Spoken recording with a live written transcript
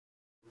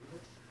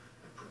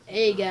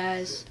Hey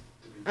guys,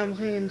 I'm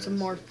playing some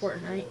more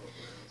Fortnite.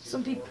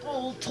 Some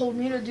people told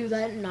me to do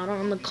that, not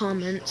on the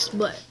comments,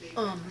 but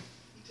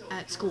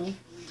at school.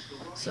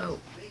 So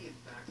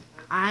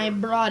I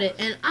brought it,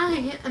 and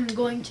I am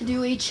going to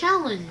do a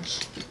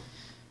challenge.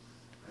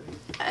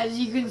 As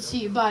you can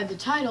see by the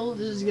title,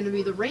 this is going to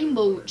be the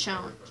Rainbow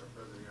Challenge,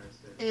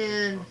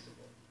 and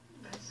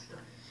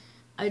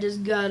I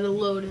just gotta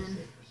load in.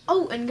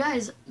 Oh, and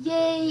guys,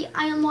 yay!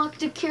 I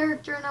unlocked a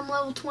character, and I'm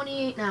level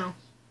 28 now.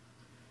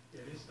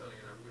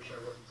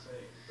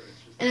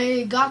 And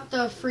I got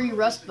the free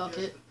rust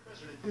bucket.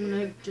 I'm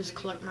gonna just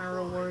collect my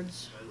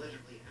rewards.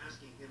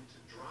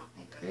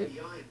 Okay.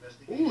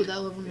 Ooh, that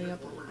leveled me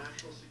up a lot.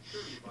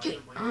 Okay,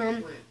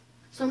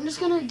 so I'm just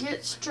gonna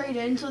get straight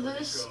into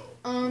this.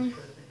 I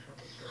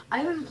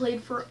haven't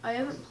played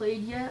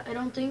yet, I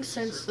don't think,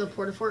 since the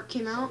Port-a-Fort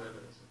came out.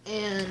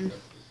 And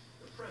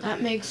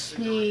that makes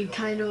me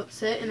kind of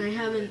upset, and I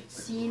haven't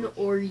seen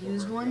or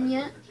used one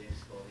yet.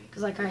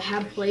 Because, like, I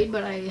have played,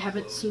 but I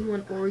haven't seen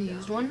one or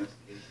used one.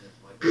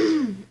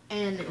 And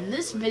in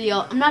this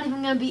video, I'm not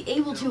even going to be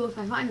able to if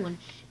I find one.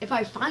 If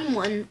I find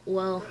one,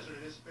 well,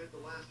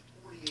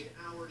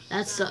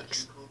 that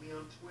sucks.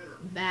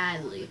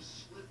 Badly.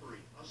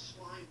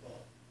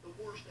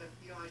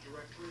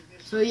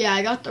 So yeah,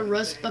 I got the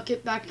Rust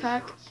Bucket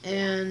backpack,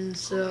 and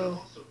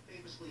so,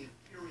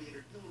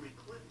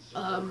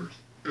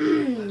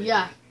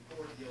 yeah.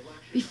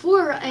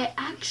 Before, I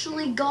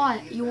actually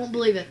got, you won't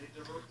believe it,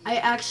 I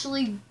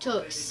actually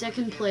took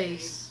second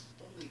place.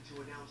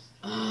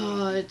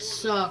 Oh, it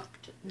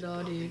sucked.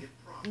 No, dude.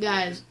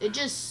 Guys, it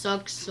just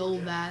sucks so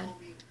bad.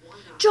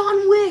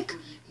 John Wick!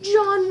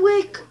 John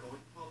Wick!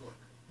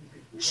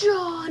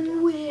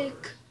 John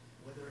Wick!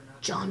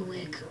 John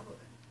Wick.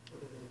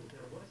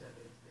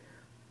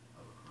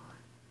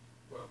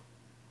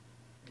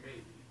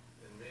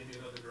 Maybe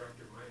another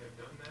director might have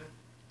done that.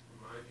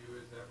 My view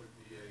is that would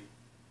be a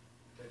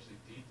potentially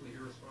deeply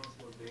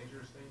irresponsible and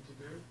dangerous thing to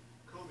do.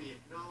 Comey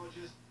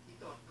acknowledges he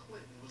thought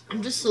Clinton was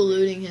I'm just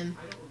saluting him.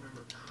 I don't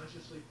remember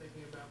consciously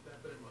thinking about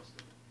that, but it must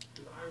have.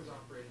 Because I was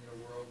operating in a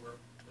world where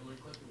Hillary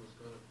Clinton was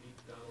going to beat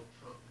Donald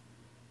Trump.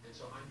 And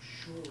so I'm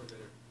sure that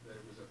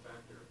it was a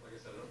factor. Like I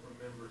said, I don't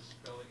remember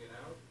spelling it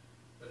out,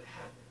 but it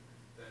happened.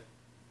 That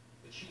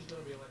she's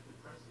going to be elected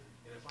president.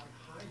 And if I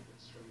hide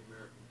this from the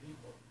American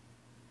people,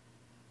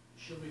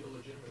 she'll be the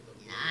legitimate.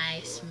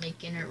 Nice,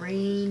 making it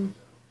rain.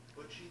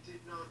 But she did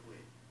not win.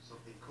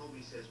 Something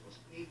Comey says was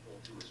painful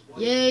to his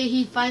wife. Yay,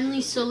 he finally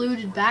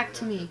saluted back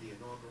to me.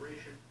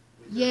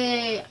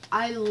 Yay,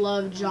 I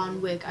love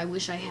John Wick. I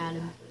wish I had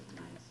him.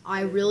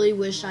 I really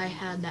wish I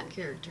had that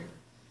character.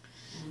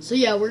 So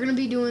yeah, we're going to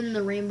be doing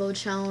the Rainbow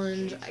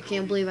Challenge. I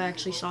can't believe I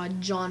actually saw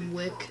John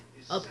Wick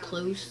up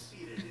close.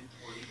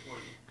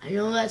 I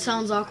know that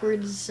sounds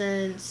awkward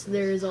since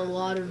there's a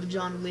lot of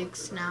John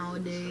Wicks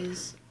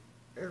nowadays.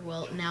 Or,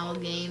 well, now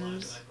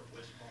games.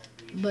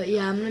 But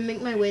yeah, I'm going to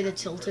make my way to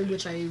Tilted,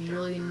 which I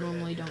really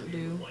normally don't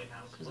do,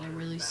 because I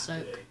really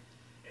suck.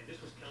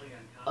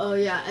 Oh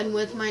yeah, and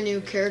with my new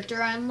character,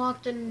 I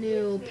unlocked a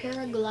new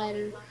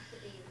paraglider.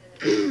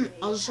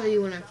 I'll show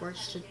you when I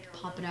first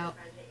pop it out.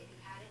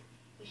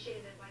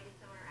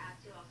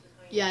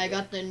 Yeah, I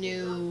got a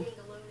new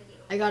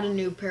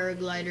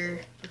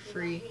paraglider for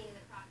free.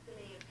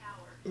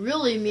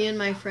 Really, me and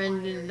my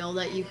friend didn't know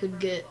that you could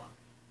get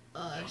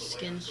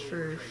skins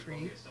for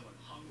free.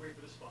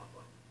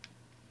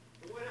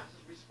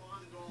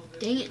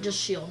 Dang it, just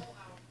shield.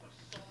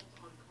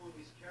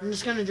 I'm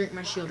just gonna drink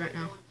my shield right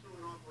now.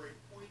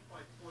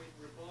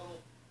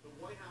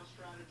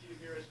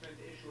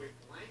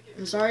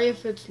 I'm sorry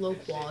if it's low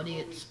quality,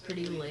 it's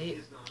pretty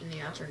late in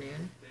the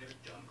afternoon.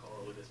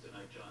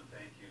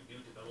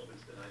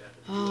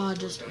 Ah,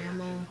 just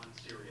ammo.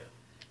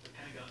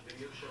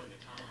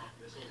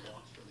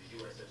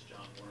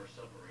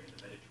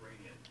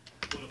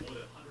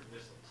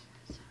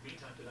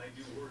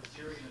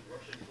 Syrian and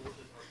Russian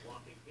forces are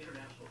blocking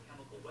international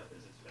chemical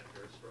weapons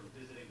inspectors from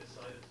visiting the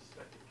site of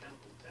suspected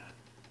chemical attack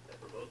that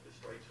provoked the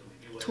strikes from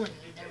the U.S.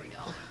 20, there we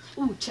go.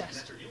 Ooh,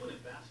 chest. After UN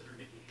Ambassador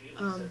Nikki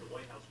Haley said the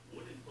White House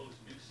would impose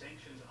new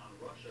sanctions on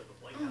Russia, the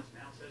White House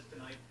now says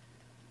tonight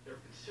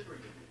they're considering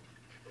a move.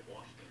 The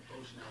Washington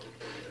Post now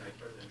reporting tonight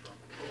President Trump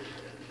proposed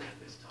it at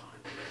this time.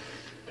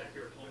 Back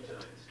here at home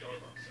tonight,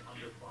 Starbucks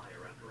under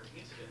fire after an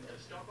incident at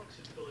a Starbucks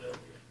in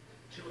Philadelphia.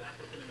 Two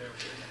African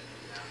Americans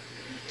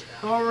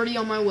Already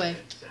on my way.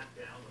 Sat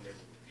down when they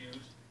were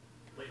refused,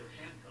 later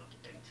handcuffed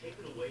and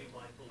taken away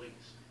by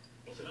police.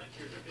 Well, tonight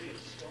here's a video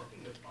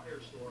sparking the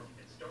firestorm,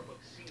 and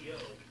Starbucks CEO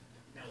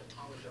now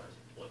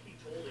apologizing for what he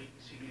told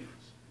ABC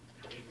News.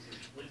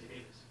 ABC's Lindsay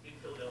Davis in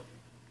Philadelphia.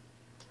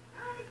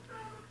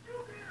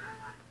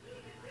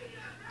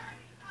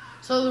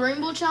 So the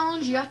Rainbow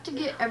Challenge, you have to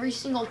get every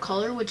single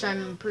color, which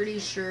I'm pretty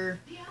sure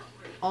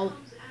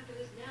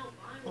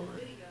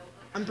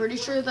I'm pretty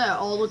sure that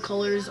all the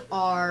colors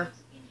are,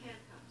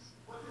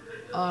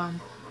 well,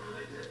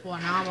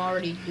 now I'm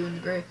already doing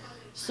gray.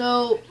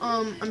 So,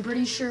 I'm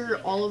pretty sure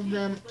all of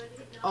them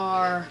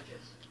are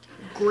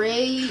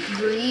gray,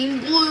 green,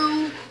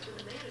 blue,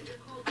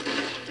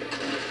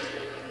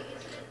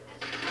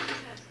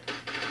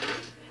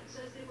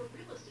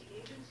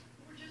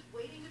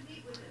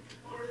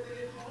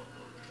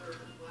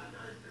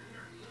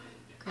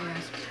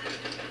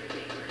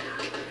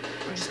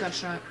 got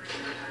shot.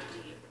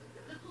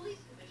 The police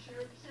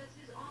commissioner says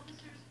his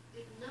officers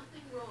did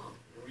nothing wrong.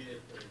 We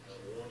didn't put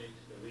warnings.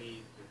 The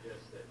lead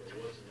suggests that there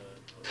wasn't a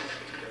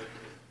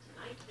judgment.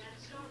 Tonight, that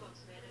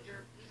Starbucks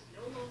manager is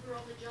no longer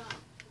on the job.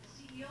 The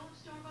CEO of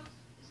Starbucks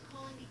is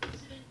calling the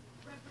incident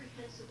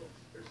reprehensible.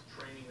 There's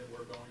training that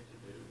we're going to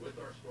do with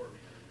our store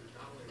managers,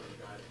 not only on the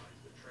guidelines,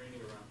 but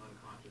training around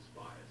unconscious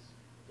bias.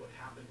 What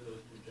happened to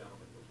those two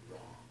gentlemen was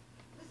wrong.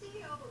 The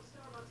CEO of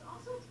Starbucks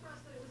also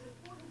expressed that it was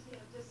important to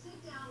him to sit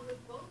down with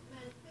both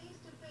men face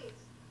to face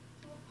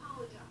to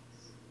apologize.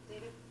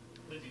 David?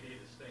 Lindsay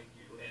Davis, thank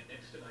you. And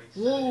next tonight,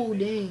 Whoa,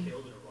 7 inmates dang.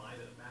 killed in a riot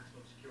at a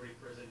maximum security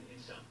prison in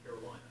South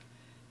Carolina.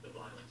 The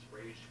violence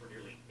raged for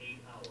nearly 8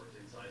 hours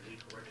inside the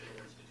correctional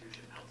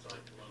institution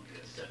outside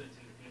Columbia. 17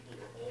 people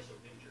were also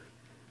injured,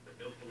 but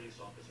no police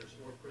officers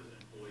or prison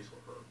employees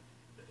were hurt.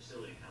 The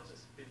facility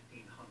houses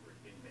 1,500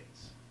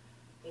 inmates.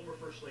 Former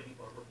First Lady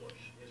Barbara Bush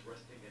is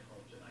resting at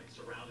home tonight,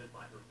 surrounded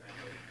by her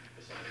family,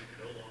 deciding to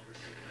no longer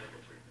seek medical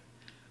treatment.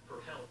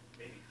 Her health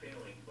may be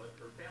failing, but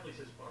her family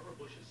says Barbara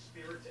Bush's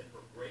spirits and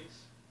her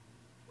grace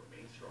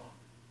remain strong.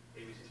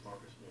 ABC's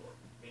Marcus Moore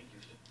in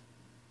Houston.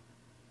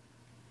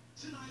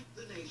 Tonight,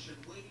 the nation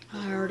waiting for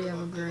I already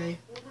have a gray.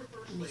 former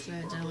First Lady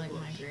Besides, I Barbara like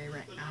my Bush. gray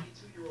right The now.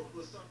 92-year-old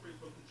was suffering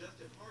from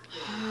congestive heart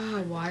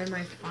failure. Why am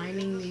I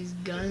finding these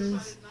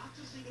guns? Decided not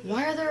to seek a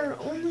Why are there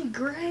only Instead,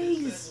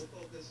 grays?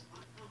 will focus on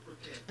comfort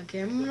care. Okay,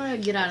 I'm gonna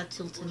get out of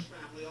Tilton. Bush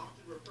family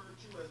often referred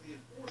to as the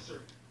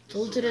enforcer.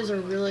 Tilted is a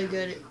really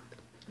good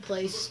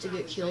place to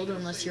get killed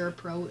unless you're a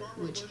pro,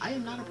 which I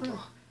am not a pro.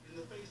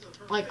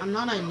 Like, I'm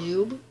not a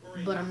noob,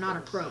 but I'm not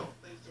a pro.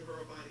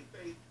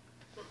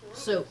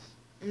 So,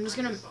 I'm just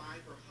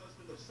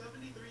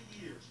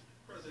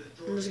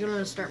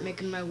gonna start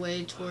making my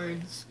way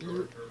towards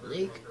Loot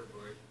Lake.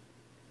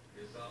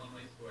 You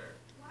solemnly swear.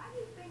 Why do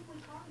you think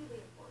we call you the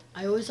enforcer?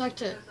 I always like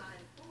to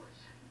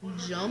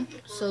jump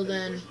so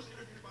then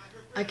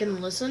I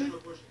can listen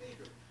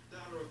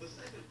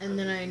and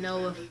then I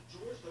know if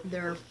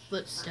there are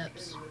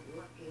footsteps.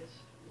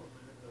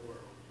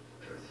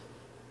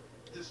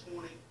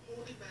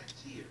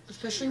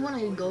 Especially when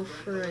I go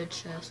for a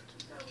chest.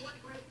 So what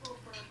grateful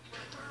for her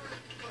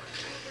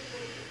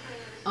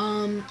first?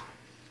 Oh,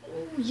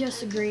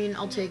 yes, a green.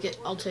 I'll take it.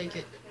 I'll take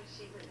it.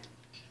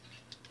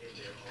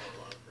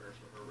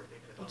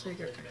 I'll take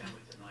it.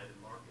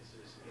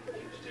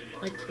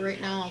 Like, for right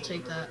now, I'll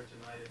take that.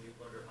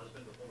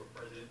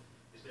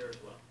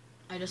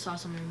 I just saw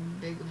something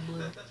big and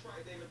blue.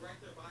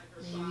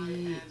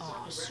 Maybe,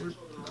 oh, swoop,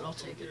 but I'll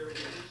take it.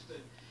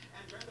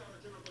 And granddaughter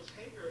Jennifer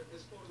Hager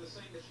is quoted as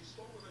saying that she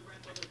spoke with her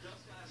grandmother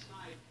just last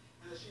night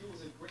and that she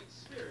was in great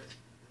spirits.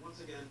 And once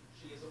again,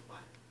 she is a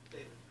fighter.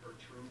 David. Her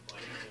true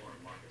fighting form,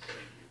 Marcus,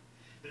 thank you.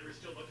 There is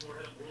still much more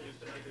ahead on World News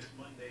tonight this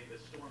Monday. The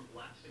storm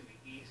blasting the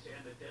east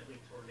and the deadly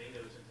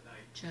tornadoes in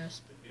tonight.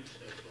 Chest. The new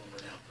snowstorm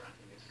we're now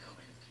tracking is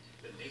coming.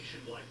 The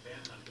nationwide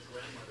manhunt for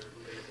grandmother who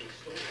they say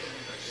stole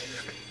someone's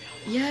identity now.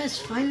 Yes,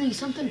 finally,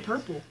 something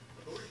purple.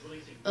 Authorities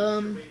releasing new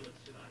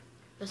surveillance tonight.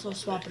 Guess I'll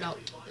swap it out.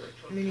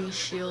 Mini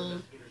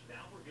shield.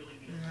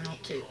 And then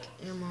I'll take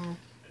ammo.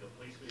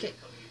 Okay.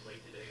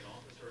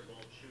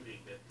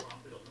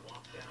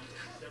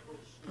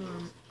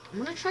 I'm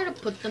gonna try to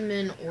put them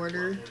in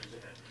order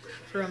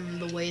from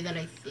the way that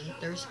I think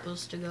they're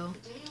supposed to go.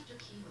 The day after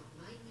chemo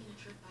might mean a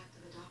trip back to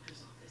the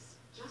doctor's office,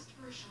 just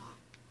for a shot.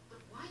 But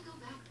why go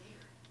back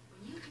there,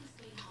 when you can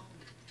stay home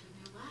with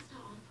Neulasta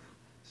Onpro?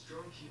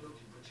 Strong chemo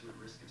can put you at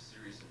risk of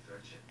serious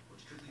infection,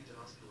 which could lead to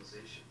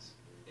hospitalizations.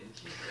 In a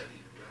key study,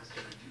 Neulasta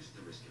reduced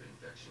the risk of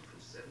infection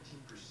from 17%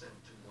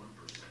 to 1%,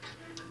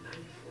 a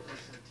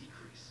 94%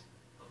 decrease.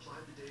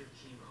 Applied the day of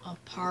chemo. A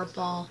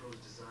purple. Neulasta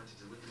is designed to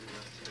deliver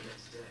Neulasta the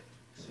next day,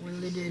 so you Really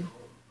can stay did.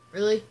 home.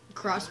 Really?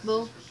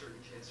 Crossbow? For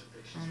certain cancer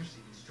patients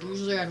receiving strong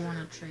Usually I'd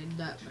chemotherapy. want to trade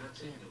that, Do but I not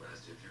take can't.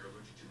 Neulasta if you're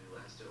allergic to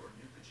Neulasta or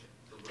Neupogen.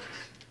 The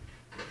rest.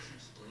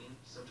 Ruptured spleen,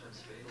 sometimes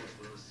fatal as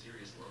well as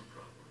serious lung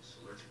problems.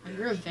 Allergic I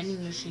hear a reactions, vending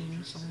kidney machine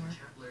injuries, and somewhere.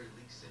 capillary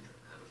leak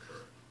syndrome have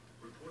occurred.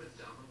 Report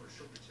abdominal or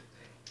shoulder tip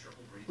pain,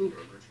 trouble Ooh. breathing,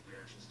 or allergic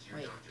reactions to your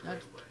Wait, doctor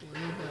that's right away.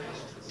 blue, but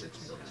I'll With switch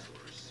some it back.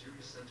 disorders,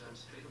 serious, sometimes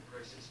fatal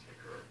crises can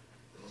occur.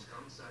 The most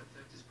common side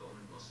effect is bone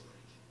and muscle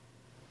ache.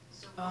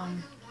 So why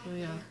go back so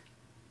yeah. there?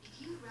 If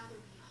you'd rather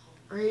be home,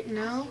 Right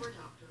now, ask your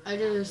doctor I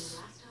about just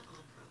Neulasta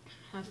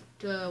Onpro. have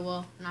to,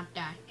 well, not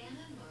die. Anna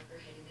and Mark are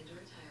heading into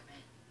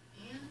retirement,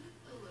 and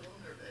a little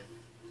nervous.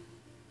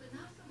 But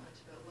not so much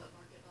about what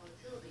market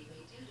volatility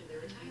may do to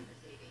their retirement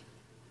savings.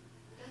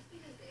 That's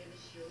because they have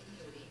a shield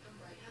annuity from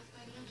Bright House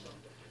Financial,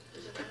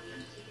 which allows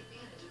them to take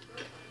advantage of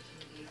growth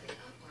opportunities in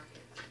up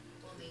markets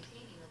while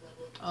maintaining a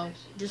level of Oh,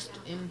 protection just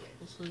in down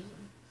markets, impulses.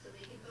 so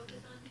they can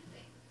focus on new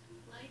things,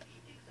 like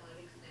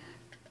exotic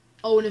snacks.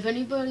 Oh, and if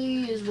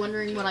anybody is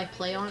wondering what I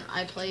play on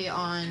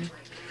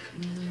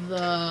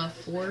the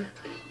 4,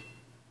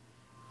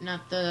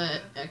 not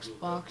the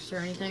Xbox or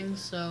anything,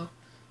 so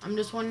I'm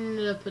just wanting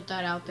to put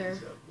that out there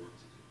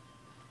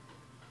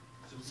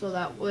so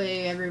that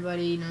way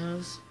everybody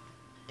knows.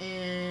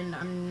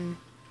 And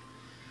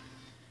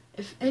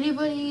if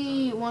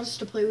anybody wants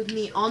to play with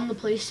me on the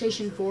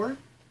PlayStation 4,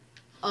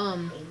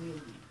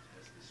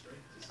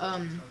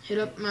 hit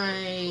up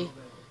my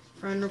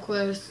friend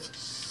request,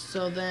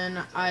 so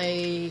then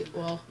I,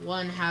 well,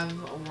 one, have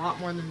a lot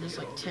more than just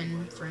like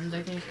 10 friends,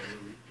 I think,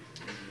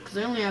 because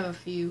I only have a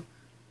few,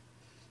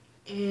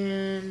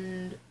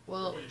 and,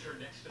 well,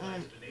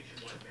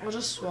 I'll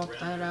just swap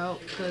that out,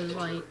 because,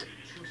 like,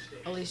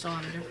 at least I'll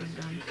have a different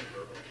gun.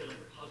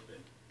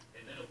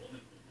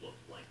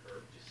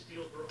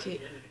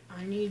 Okay,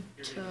 I need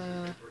to...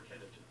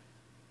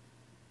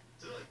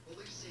 Tonight,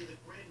 police say the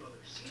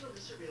grandmother seen on the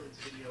surveillance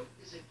video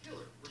is a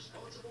killer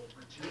responsible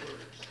for 2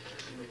 murders.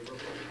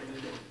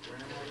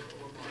 Grandmother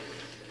or mother,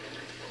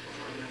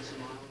 behind that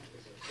smile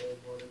is a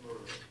cold-blooded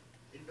murder.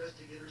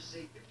 Investigators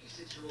say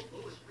 56-year-old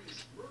Lois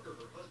Reese murdered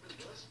her husband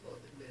last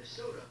month in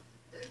Minnesota,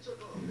 then took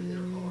off in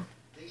their car.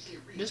 They say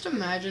Reese Just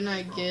imagine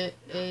I get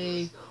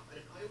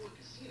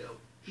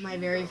my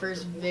very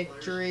first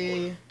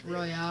victory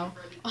royale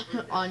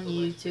on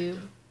YouTube,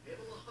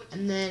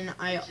 and then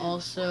I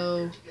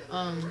also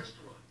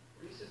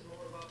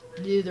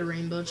do the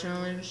rainbow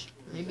challenge.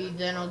 Maybe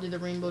then I'll do the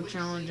rainbow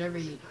challenge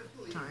every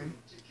time.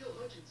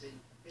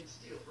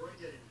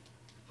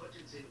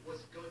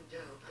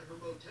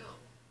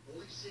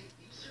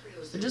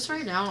 So just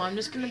right now, I'm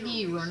just gonna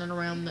be running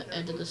around the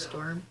edge of the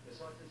storm.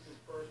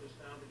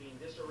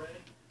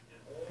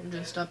 I'm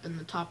just up in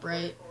the top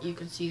right. You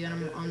can see that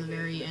I'm on the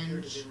very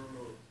edge.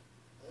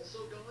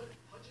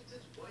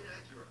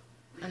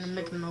 And I'm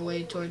making my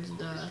way towards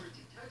the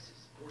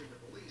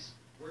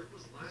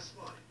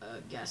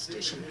gas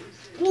station.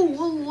 Whoa,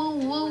 whoa, whoa,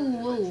 whoa,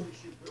 whoa.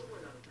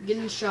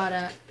 Getting shot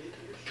at.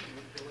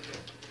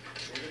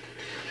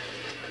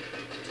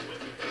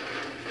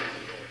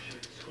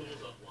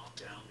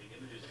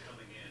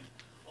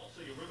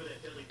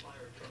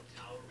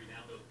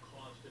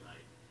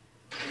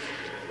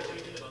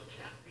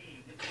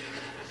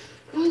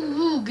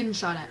 Ooh, getting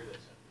shot at.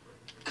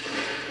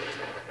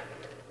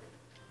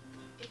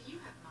 If you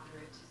have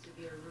moderate to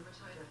severe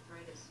rheumatoid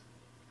arthritis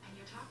and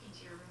you're talking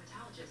to your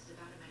rheumatologist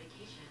about a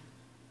medication,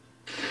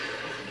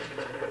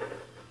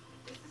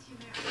 this is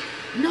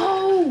Humira.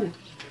 No!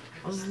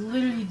 I was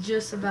literally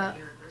just about...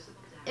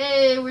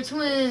 Hey, we're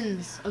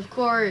twins! Of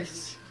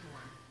course.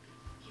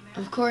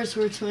 Of course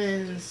we're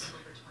twins.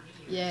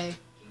 Yay.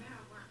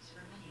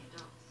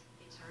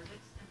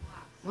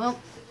 Well,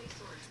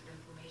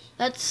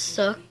 that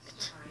sucked.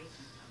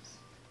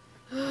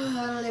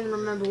 I don't even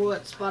remember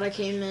what spot I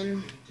came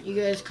in. You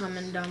guys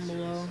comment down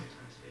below.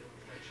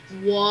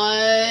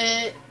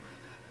 What?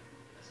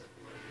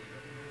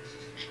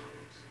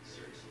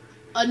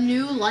 A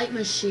new light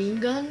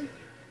machine gun?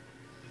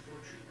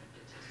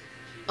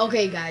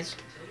 Okay, guys.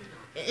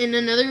 In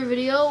another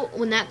video,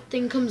 when that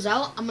thing comes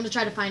out, I'm going to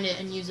try to find it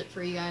and use it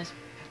for you guys.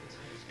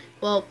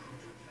 Well,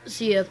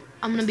 see ya.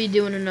 I'm going to be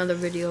doing another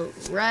video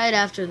right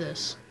after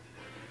this.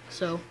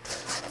 So,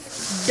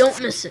 don't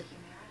miss it.